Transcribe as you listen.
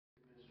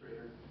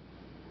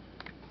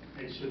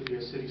it should be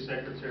a city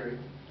secretary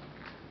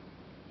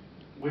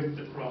with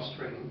the cross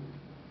training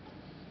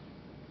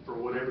for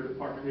whatever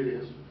department it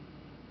is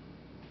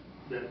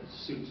that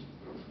suits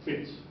or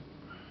fits.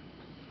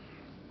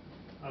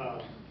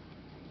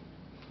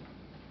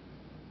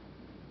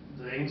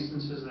 The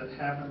instances that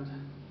happened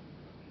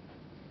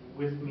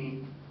with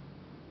me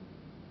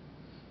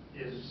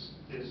is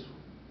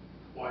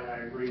why I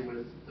agree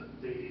with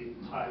the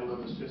title of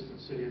Assistant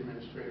City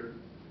Administrator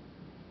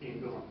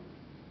being gone.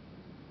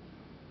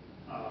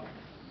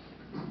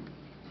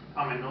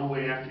 I'm in no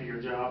way after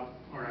your job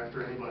or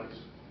after anybody's.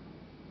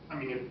 I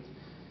mean,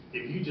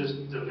 if you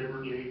just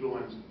deliberately go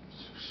and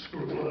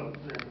screw up,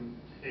 then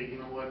hey, you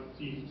know what?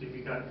 If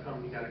you got to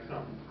come, you got to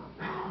come.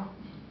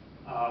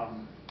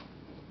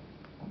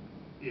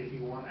 If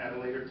you want at a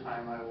later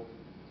time, I will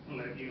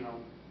let you know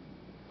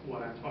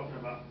what I'm talking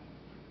about.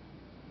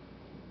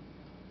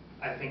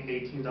 I think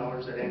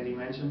 $18 that Andy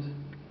mentioned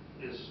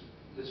is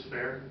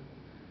fair,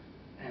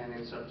 and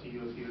it's up to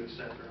you if you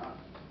accept or not.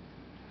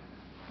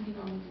 You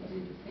want to do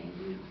the same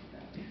duties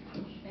as an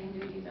assistant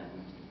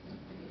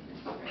city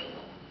administrator.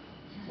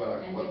 Well,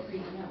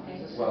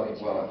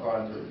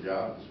 according to the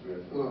job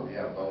description, we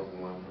have both,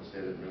 one for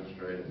city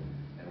administrator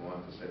and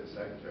one for city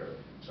secretary.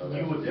 So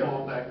you would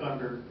fall back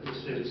under the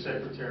city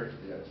secretary.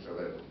 Yeah, so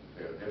that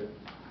they're different.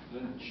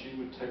 Then she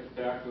would take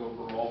back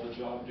over all the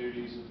job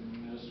duties of the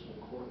municipal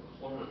court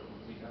clerk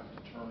when we have to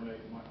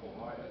terminate Michael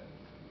Hyatt.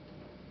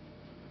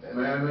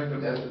 May I make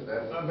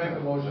a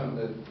motion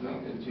that we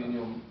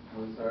continue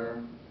with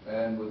her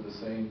and with the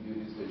same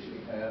duties that she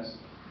has?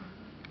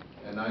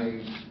 And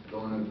I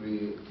don't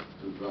agree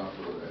to drop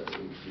her at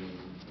 18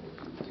 or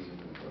 15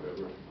 or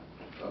whatever.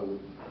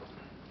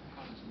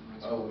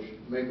 I would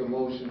make a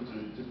motion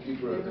to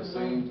keep her at the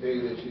same pay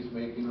that she's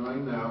making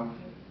right now.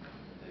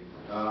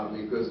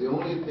 Because the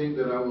only thing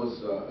that I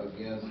was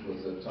against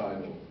was the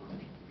title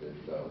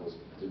that was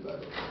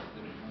developed.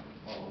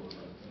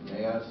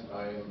 Yes,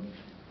 I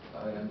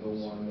am the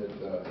one that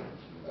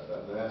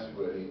that's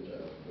where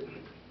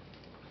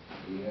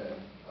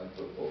I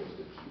proposed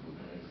that she would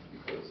make,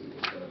 because it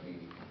was going to be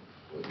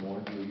with more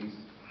duties.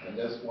 And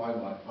that's why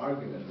my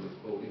argument with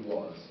Cody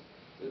was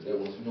that there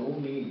was no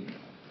need to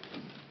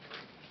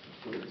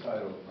put a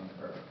title on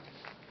her.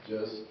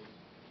 Just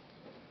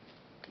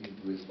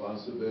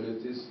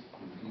responsibilities.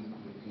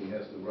 He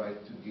has the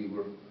right to give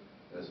her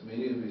as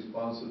many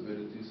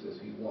responsibilities as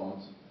he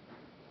wants.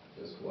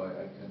 That's why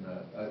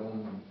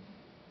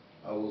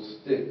I will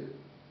stick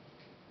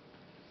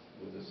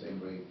with the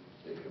same rate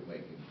that you're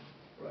making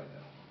right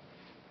now.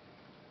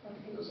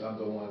 Okay. Because I'm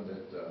the one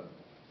that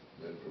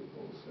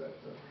proposed that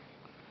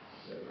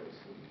raise.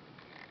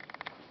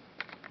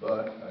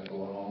 But I go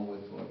along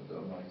with what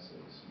Mike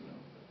says, you know.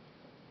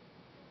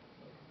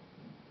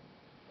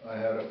 I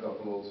had a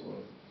couple also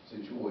of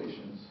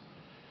situations.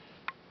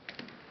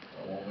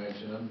 I won't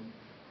mention them.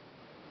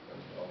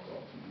 I'll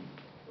talk to you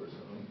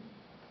personally.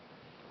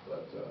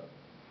 But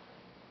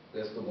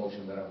that's the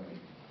motion that I'm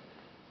making.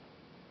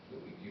 That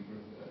we keep her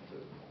at the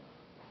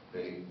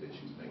pay that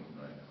she's making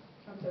right now.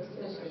 Okay,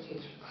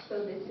 so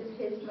this is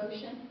his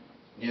motion?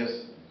 Yes.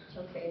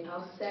 Okay,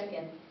 I'll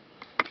second.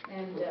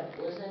 And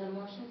was that a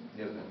motion?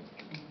 Yes, ma'am.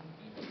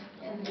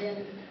 And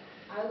then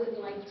I would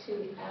like to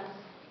ask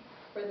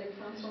for the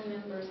council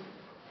members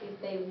if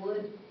they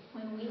would,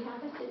 when we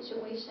have a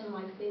situation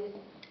like this,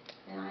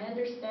 and I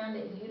understand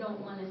that you don't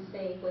want to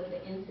say what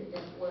the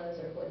incident was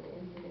or what the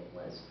incident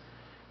was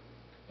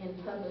in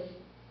public,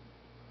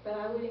 but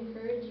I would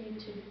encourage you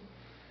to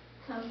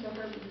come to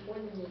her before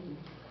the meeting.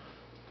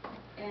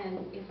 And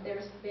if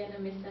there's been a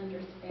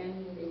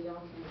misunderstanding, then y'all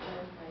can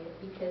clarify it,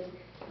 because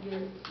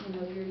you're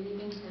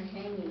leaving her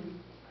hanging.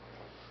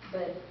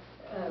 But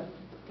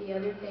the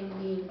other thing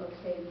being,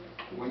 okay,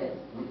 because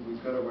we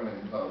could have went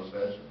in closed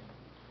session.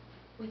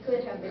 we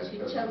could have, but she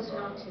chose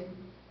not to.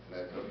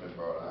 That could have been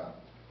brought out.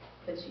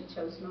 But she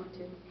chose not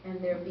to,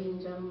 and they're being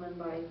gentlemen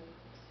by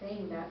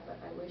saying that, but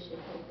I wish it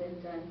had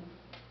been done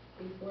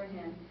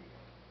beforehand.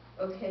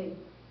 Okay.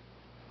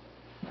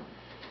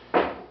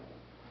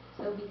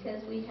 So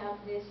because we have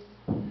this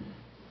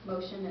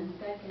motion and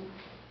second,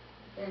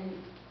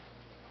 then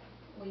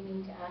we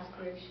need to ask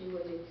her if she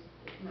would,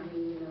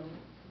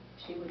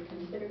 she would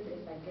consider this,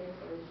 I guess,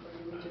 or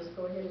do we just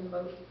go ahead and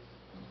vote?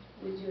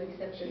 Would you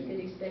accept the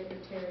city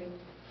secretary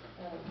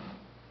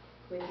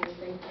with your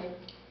same pay?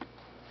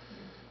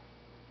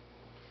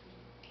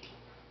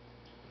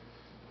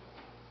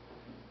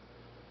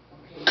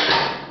 Okay,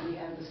 we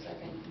have the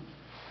second.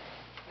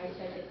 I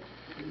second.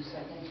 You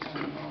second,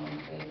 all in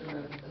favor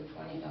of the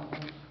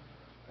 $20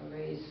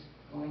 raise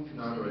going from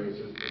Not city? raise,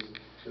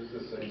 it's the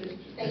same.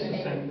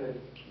 Same.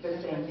 The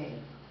same thing.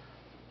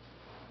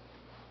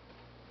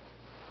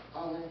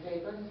 All in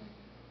favor?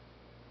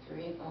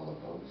 3, all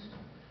opposed?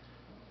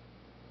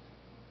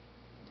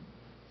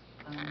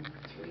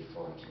 3,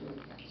 4, 2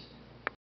 against.